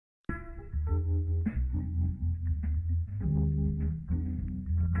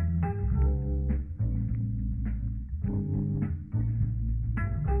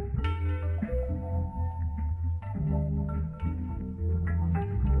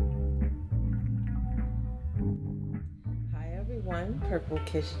everyone, Purple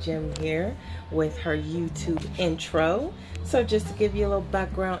Kiss Gem here with her YouTube intro. So just to give you a little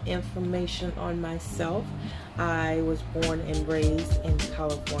background information on myself, I was born and raised in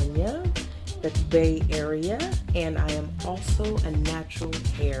California, the Bay Area, and I am also a natural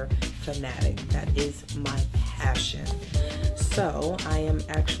hair fanatic. That is my passion. So I am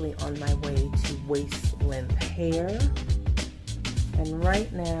actually on my way to waist length hair, and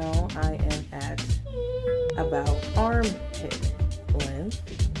right now I am at about armpit length.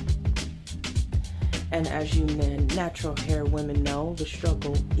 And as you natural hair women know, the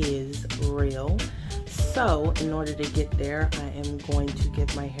struggle is real. So in order to get there, I am going to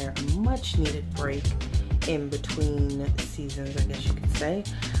give my hair a much needed break in between seasons, I guess you could say.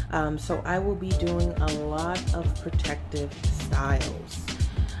 So I will be doing a lot of protective styles.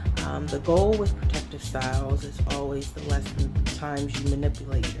 The goal with protective styles is always the less times you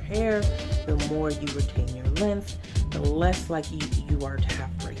manipulate your hair, the more you retain your length, the less likely you are to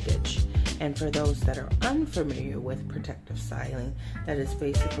have breakage. And for those that are unfamiliar with protective styling, that is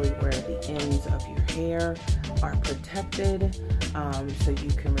basically where the ends of your hair are protected, so you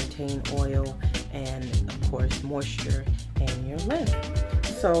can retain oil and of course moisture in your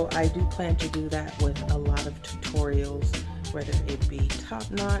length. So I do plan to do that with a lot of tutorials, whether it be top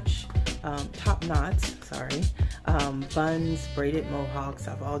knots, buns, braided mohawks.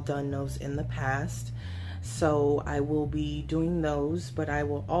 I've all done those in the past. So I will be doing those, but I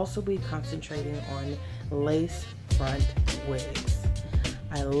will also be concentrating on lace front wigs.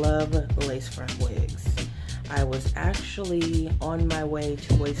 I love lace front wigs. I was actually on my way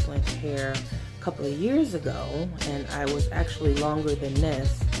to waist length hair a couple of years ago, and I was actually longer than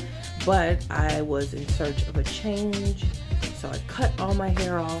this, but I was in search of a change. So I cut all my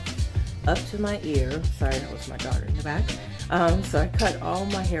hair off up to my ear. Sorry, that was my daughter in the back. So I cut all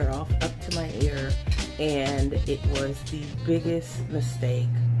my hair off up to my ear, and it was the biggest mistake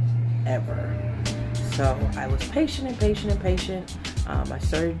ever. So I was patient and patient and patient. I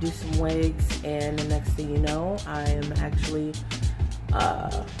started to do some wigs, and the next thing you know, I am actually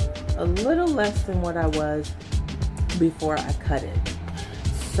a little less than what I was before I cut it.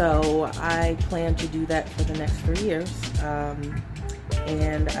 So I plan to do that for the next 3 years,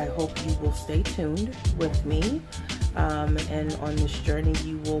 and I hope you will stay tuned with me, and on this journey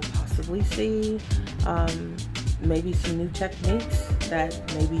you will possibly see maybe some new techniques that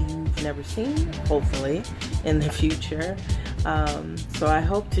maybe you've never seen, hopefully, in the future. So I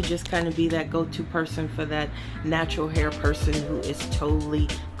hope to just kind of be that go-to person for that natural hair person who is totally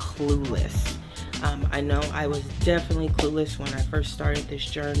clueless. I know I was definitely clueless when I first started this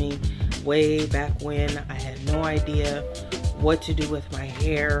journey way back when. I had no idea what to do with my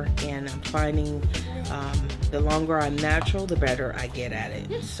hair, and I'm finding the longer I'm natural, the better I get at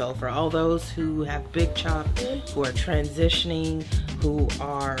it. So for all those who have big chop, who are transitioning, who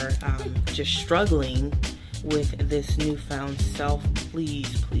are just struggling with this newfound self,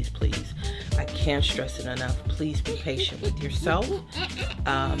 please, please, please, I can't stress it enough, please be patient with yourself,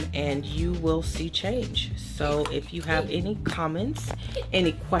 and you will see change. So if you have any comments,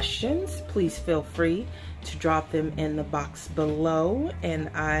 any questions, please feel free to drop them in the box below, and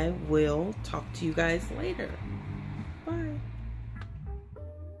I will talk to you guys later.